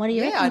another time. What do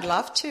you reckon? I'd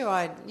love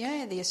to.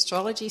 The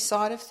astrology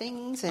side of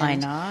things. And I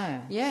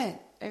know. Yeah,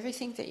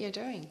 everything that you're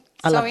doing.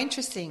 I So love-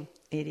 interesting.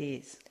 It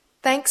is.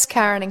 Thanks,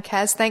 Karen and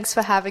Kaz. Thanks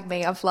for having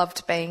me. I've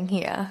loved being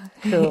here.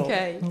 Cool.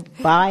 Okay.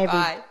 Bye,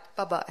 everybody.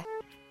 Bye. Bye-bye.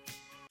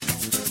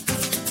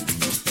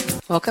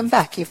 Welcome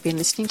back. You've been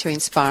listening to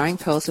Inspiring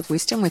Pearls of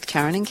Wisdom with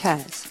Karen and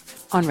Kaz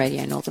on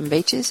Radio Northern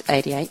Beaches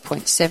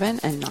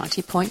 88.7 and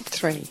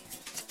 90.3.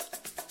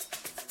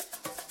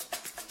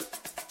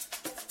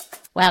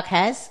 Wow,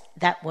 Kaz,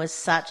 that was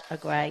such a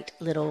great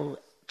little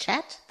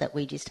chat that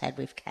we just had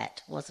with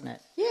Kat, wasn't it?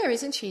 Yeah,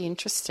 isn't she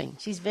interesting?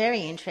 She's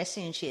very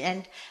interesting,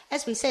 and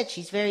as we said,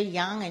 she's very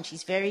young and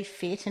she's very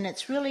fit, and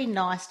it's really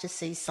nice to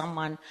see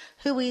someone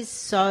who is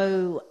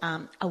so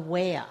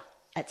aware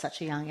at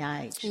such a young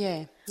age.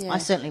 Yeah. I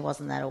certainly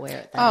wasn't that aware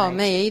at that age.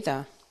 Me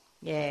either.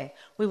 Yeah,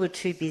 we were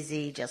too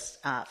busy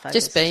just focused.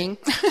 Just being,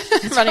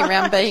 running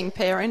around being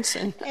parents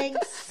and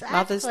Exactly.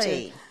 mothers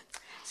too.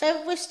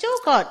 So we've still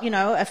got,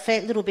 a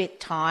fair little bit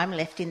time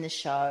left in the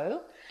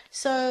show.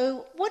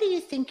 So what do you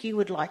think you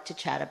would like to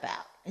chat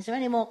about? Is there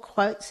any more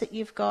quotes that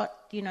you've got,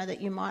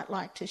 that you might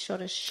like to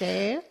sort of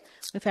share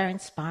with our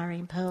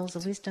Inspiring Pearls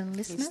of Wisdom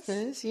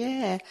listeners?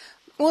 Yeah.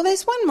 Well,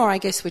 there's one more, I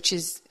guess, which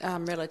is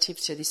relative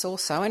to this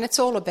also, and it's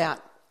all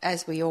about,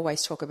 as we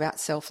always talk about,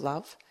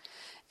 self-love.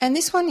 And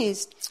this one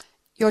is,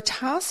 your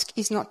task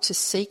is not to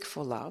seek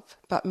for love,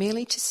 but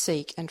merely to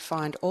seek and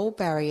find all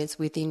barriers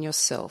within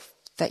yourself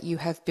that you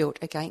have built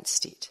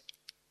against it.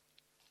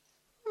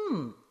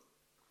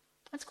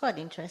 That's quite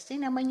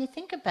interesting. And when you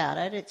think about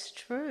it, it's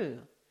true.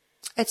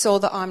 It's all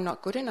that I'm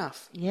not good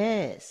enough.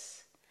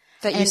 Yes.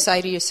 That you say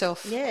to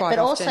yourself Yeah, quite but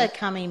often. also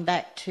coming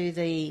back to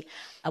the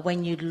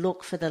when you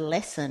look for the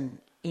lesson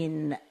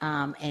in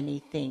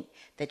anything,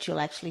 that you'll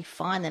actually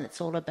find that it's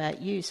all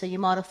about you. So you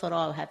might have thought,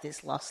 I have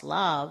this lost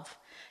love,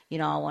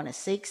 I want to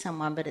seek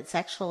someone, but it's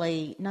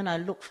actually, no,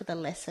 look for the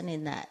lesson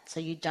in that so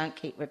you don't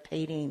keep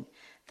repeating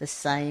the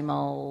same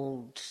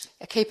old...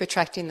 I keep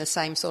attracting the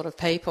same sort of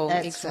people.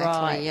 That's exactly,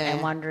 right, yeah.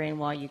 and wondering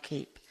why you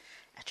keep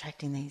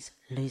attracting these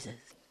losers.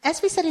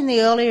 As we said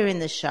earlier in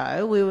the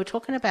show, we were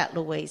talking about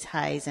Louise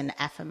Hayes and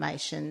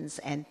affirmations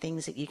and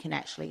things that you can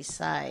actually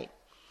say.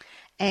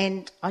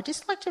 And I'd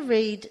just like to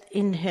read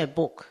in her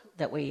book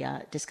that we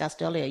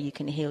discussed earlier, You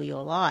Can Heal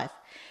Your Life.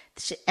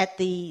 At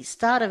the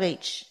start of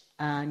each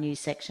new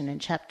section and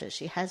chapter,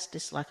 she has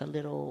just like a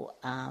little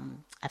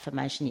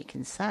affirmation you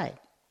can say.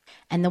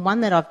 And the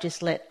one that I've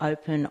just let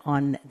open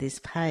on this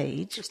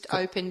page... Just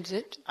opened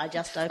it? I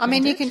just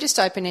opened you it. can just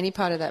open any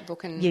part of that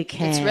book and you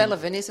can. It's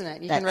relevant, isn't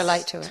it? You can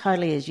relate to it.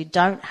 Totally is. You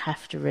don't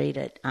have to read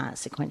it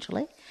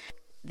sequentially.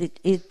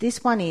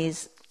 This one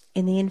is,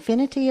 in the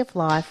infinity of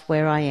life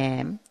where I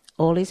am,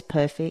 all is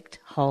perfect,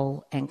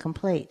 whole and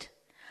complete.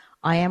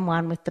 I am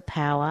one with the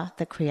power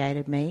that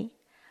created me.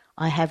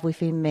 I have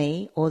within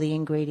me all the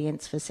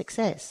ingredients for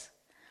success.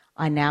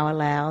 I now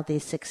allow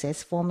this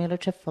success formula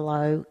to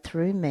flow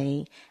through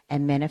me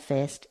and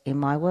manifest in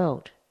my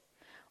world.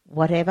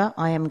 Whatever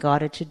I am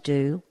guided to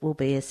do will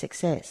be a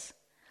success.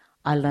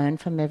 I learn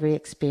from every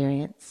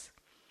experience.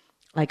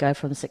 I go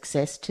from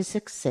success to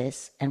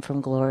success and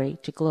from glory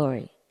to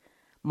glory.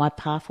 My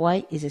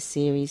pathway is a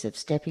series of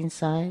stepping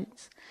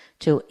stones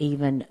to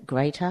ever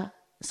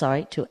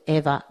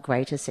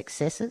greater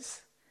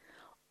successes.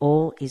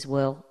 All is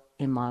well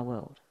in my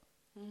world.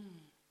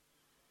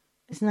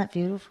 Isn't that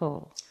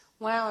beautiful?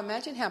 Wow,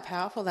 imagine how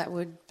powerful that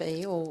would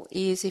be or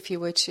is if you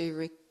were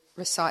to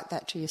recite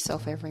that to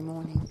yourself every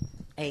morning.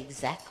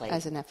 Exactly.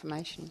 As an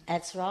affirmation.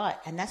 That's right.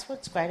 And that's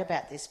what's great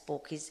about this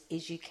book is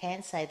you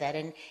can say that.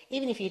 And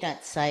even if you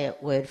don't say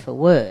it word for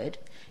word,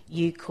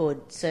 you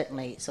could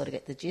certainly sort of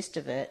get the gist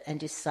of it and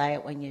just say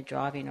it when you're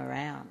driving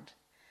around,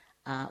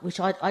 which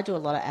I do a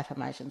lot of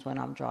affirmations when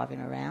I'm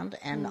driving around.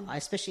 And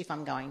especially if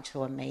I'm going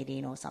to a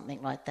meeting or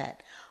something like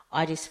that,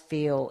 I just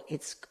feel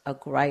it's a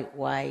great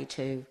way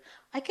to,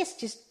 I guess,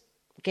 just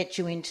get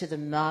you into the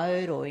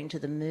mode or into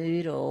the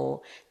mood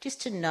or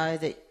just to know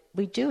that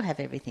we do have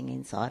everything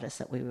inside us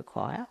that we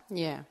require.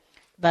 Yeah.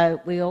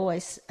 But we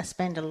always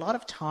spend a lot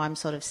of time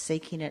sort of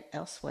seeking it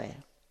elsewhere.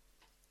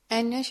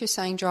 And as you're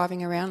saying,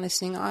 driving around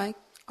listening, I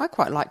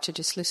quite like to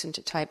just listen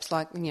to tapes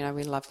like,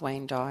 we love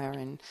Wayne Dyer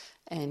and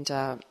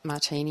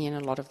Martini and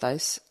a lot of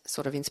those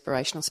sort of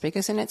inspirational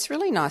speakers. And it's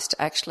really nice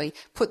to actually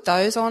put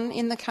those on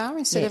in the car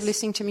instead of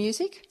listening to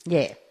music.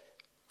 Yeah.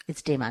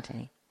 It's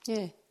DeMartini.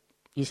 Yeah.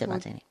 You said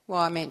Martini. Well,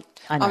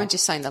 I'm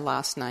just saying the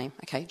last name.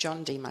 Okay,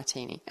 John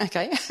DeMartini.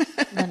 Okay.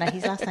 No,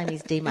 his last name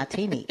is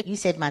DeMartini. You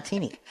said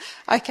Martini.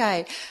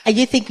 Okay. Are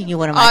you thinking you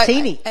want a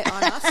martini?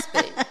 I must be.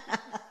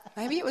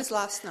 Maybe it was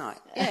last night.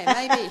 Yeah,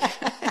 maybe.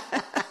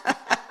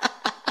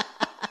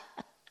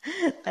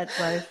 That's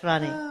so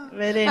funny.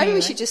 But anyway. Maybe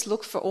we should just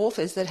look for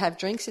authors that have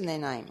drinks in their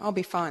name. I'll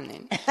be fine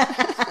then.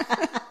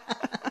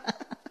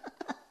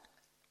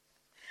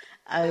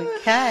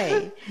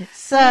 Okay.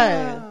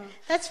 So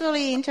that's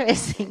really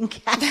interesting,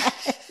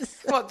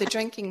 Kaz. What, the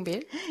drinking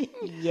bit?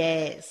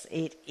 Yes,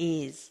 it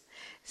is.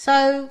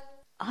 So,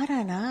 I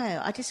don't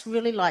know. I just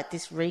really like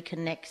this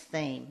reconnect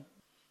theme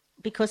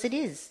because it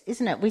is,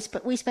 isn't it?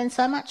 We spend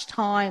so much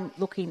time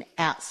looking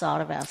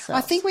outside of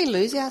ourselves. I think we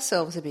lose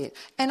ourselves a bit.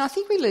 And I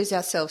think we lose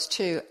ourselves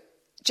too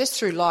just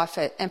through life,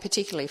 and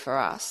particularly for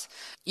us.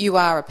 You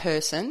are a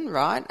person,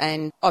 right,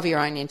 and of your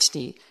own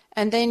entity.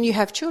 And then you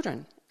have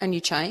children and you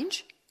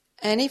change.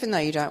 And even though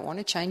you don't want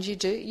to change, you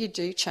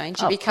do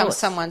change. You become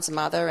someone's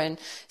mother and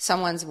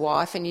someone's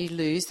wife, and you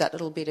lose that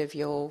little bit of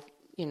your,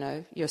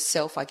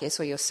 yourself, I guess,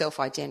 or your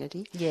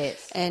self-identity.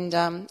 Yes. And,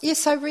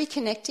 so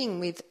reconnecting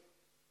with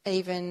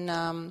even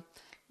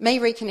me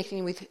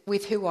reconnecting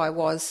with who I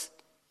was,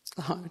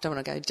 I don't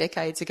want to go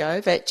decades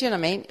ago, but do you know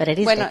what I mean? But it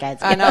is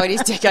decades ago. I know it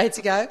is decades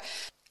ago.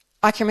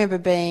 I can remember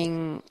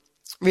being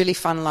really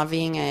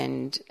fun-loving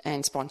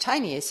and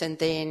spontaneous, and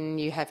then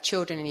you have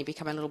children and you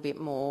become a little bit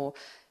more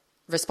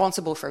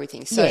responsible for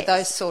everything. So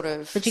those sort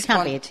of... But you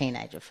can't be a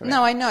teenager forever.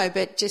 No, I know,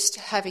 but just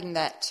having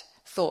that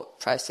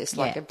thought process,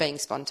 like of being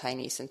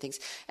spontaneous and things,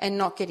 and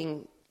not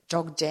getting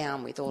dogged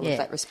down with all of that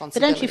But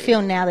responsibility. don't you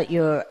feel now that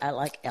you're,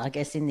 I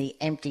guess, in the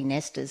empty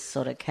nesters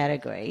sort of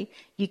category,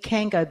 you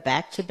can go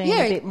back to being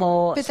a bit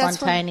more but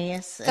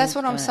spontaneous? That's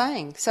what I'm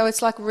saying. So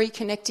it's like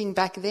reconnecting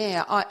back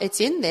there. It's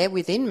in there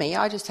within me.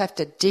 I just have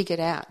to dig it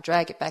out,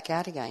 drag it back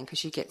out again,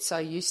 because you get so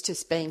used to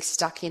being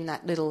stuck in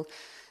that little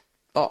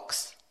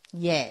box.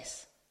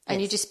 Yes.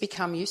 And you just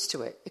become used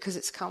to it because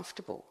it's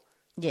comfortable.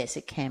 Yes,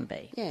 it can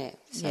be. Yeah.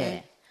 So.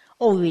 Yeah.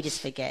 Or we just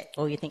forget,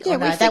 or you think, Yeah, oh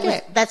no, we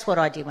forget. that's what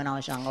I did when I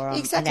was younger.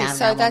 Exactly, Now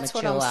so I'm that's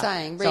mature, what I'm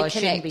saying, So I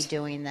shouldn't be reconnect.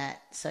 doing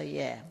that. So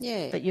yeah.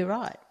 Yeah. But you're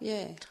right.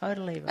 Yeah.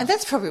 Totally right. And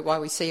that's probably why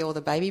we see all the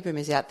baby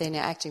boomers out there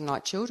now acting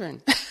like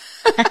children.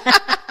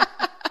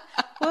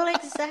 Well,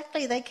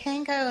 exactly. They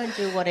can go and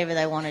do whatever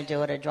they want to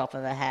do at a drop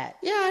of a hat.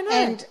 Yeah, I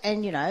know.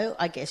 And you know,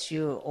 I guess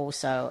you're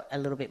also a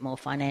little bit more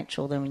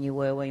financial than you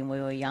were when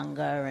we were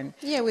younger. And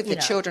Yeah, with you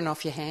the know. children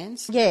off your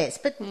hands. Yes,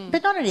 but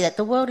not only that,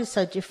 the world is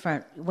so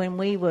different. When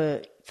we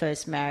were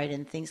first married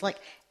and things like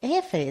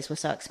airfares were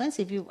so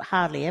expensive, you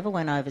hardly ever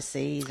went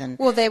overseas and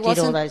Well, there did all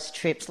wasn't- those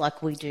trips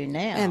like we do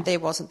now. And there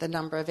wasn't the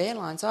number of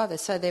airlines either,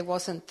 so there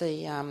wasn't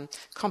the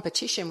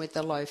competition with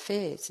the low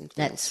fares and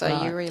things. That's so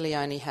right. you really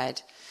only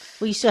had...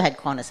 Well, you still had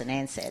Qantas and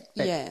Ansett,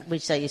 but Yeah.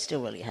 so you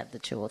still really have the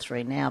 2 or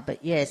 3 now.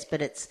 But yes,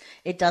 but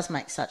it does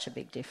make such a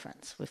big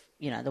difference. With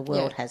the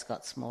world Yeah. has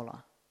got smaller.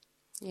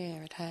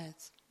 Yeah, it has.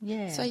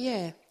 Yeah. So,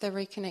 yeah, the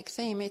reconnect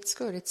theme, it's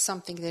good. It's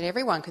something that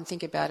everyone can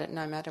think about it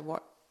no matter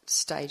what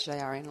stage they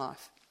are in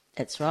life.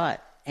 That's right.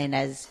 And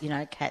as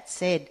Kat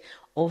said,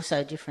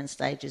 also different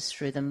stages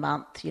through the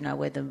month.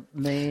 Where the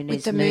moon With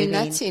is the moon, moving.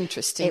 that's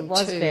interesting It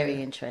was too.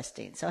 very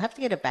interesting. So I'll have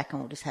to get it back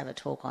and we'll just have a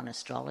talk on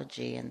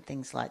astrology and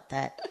things like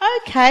that.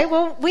 Okay,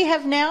 well, we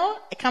have now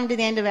come to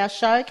the end of our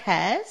show,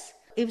 Kaz.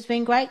 It's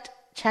been great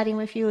chatting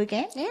with you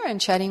again. Yeah, and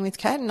chatting with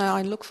Kat, and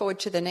I look forward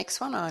to the next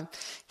one. I'm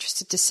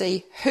interested to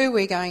see who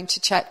we're going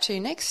to chat to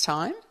next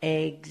time.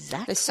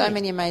 Exactly. There's so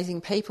many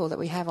amazing people that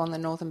we have on the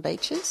Northern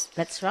Beaches.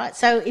 That's right.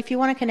 So if you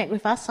want to connect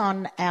with us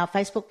on our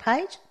Facebook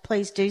page,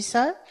 please do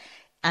so.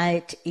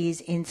 It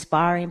is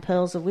Inspiring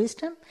Pearls of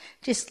Wisdom.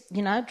 Just,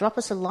 drop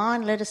us a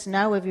line. Let us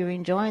know if you're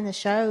enjoying the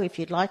show, if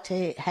you'd like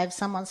to have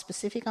someone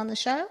specific on the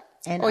show.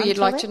 And Or you'd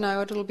until like then- to know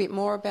a little bit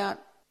more about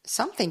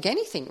something,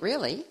 anything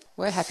really.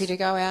 We're happy to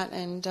go out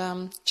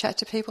and chat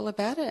to people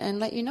about it and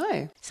let you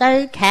know.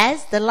 So,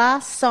 Kaz, the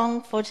last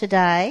song for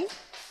today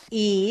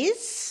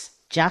is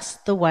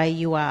Just the Way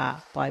You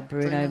Are by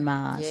Bruno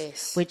Mars,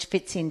 yes. which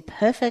fits in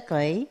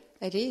perfectly.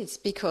 It is,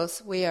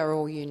 because we are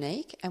all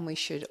unique and we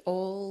should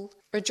all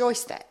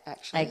rejoice that,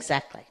 actually.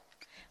 Exactly.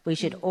 We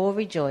should all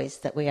rejoice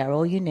that we are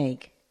all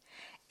unique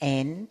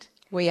and...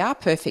 We are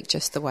perfect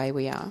just the way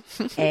we are.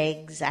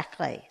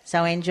 Exactly.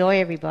 So enjoy,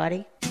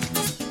 everybody.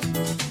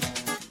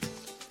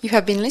 You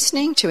have been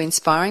listening to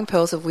Inspiring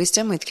Pearls of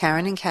Wisdom with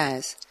Karen and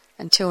Kaz.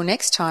 Until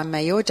next time,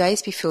 may your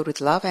days be filled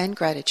with love and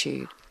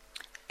gratitude.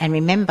 And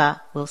remember,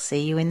 we'll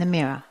see you in the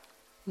mirror.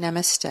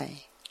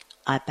 Namaste.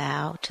 I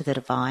bow to the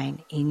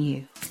divine in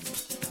you.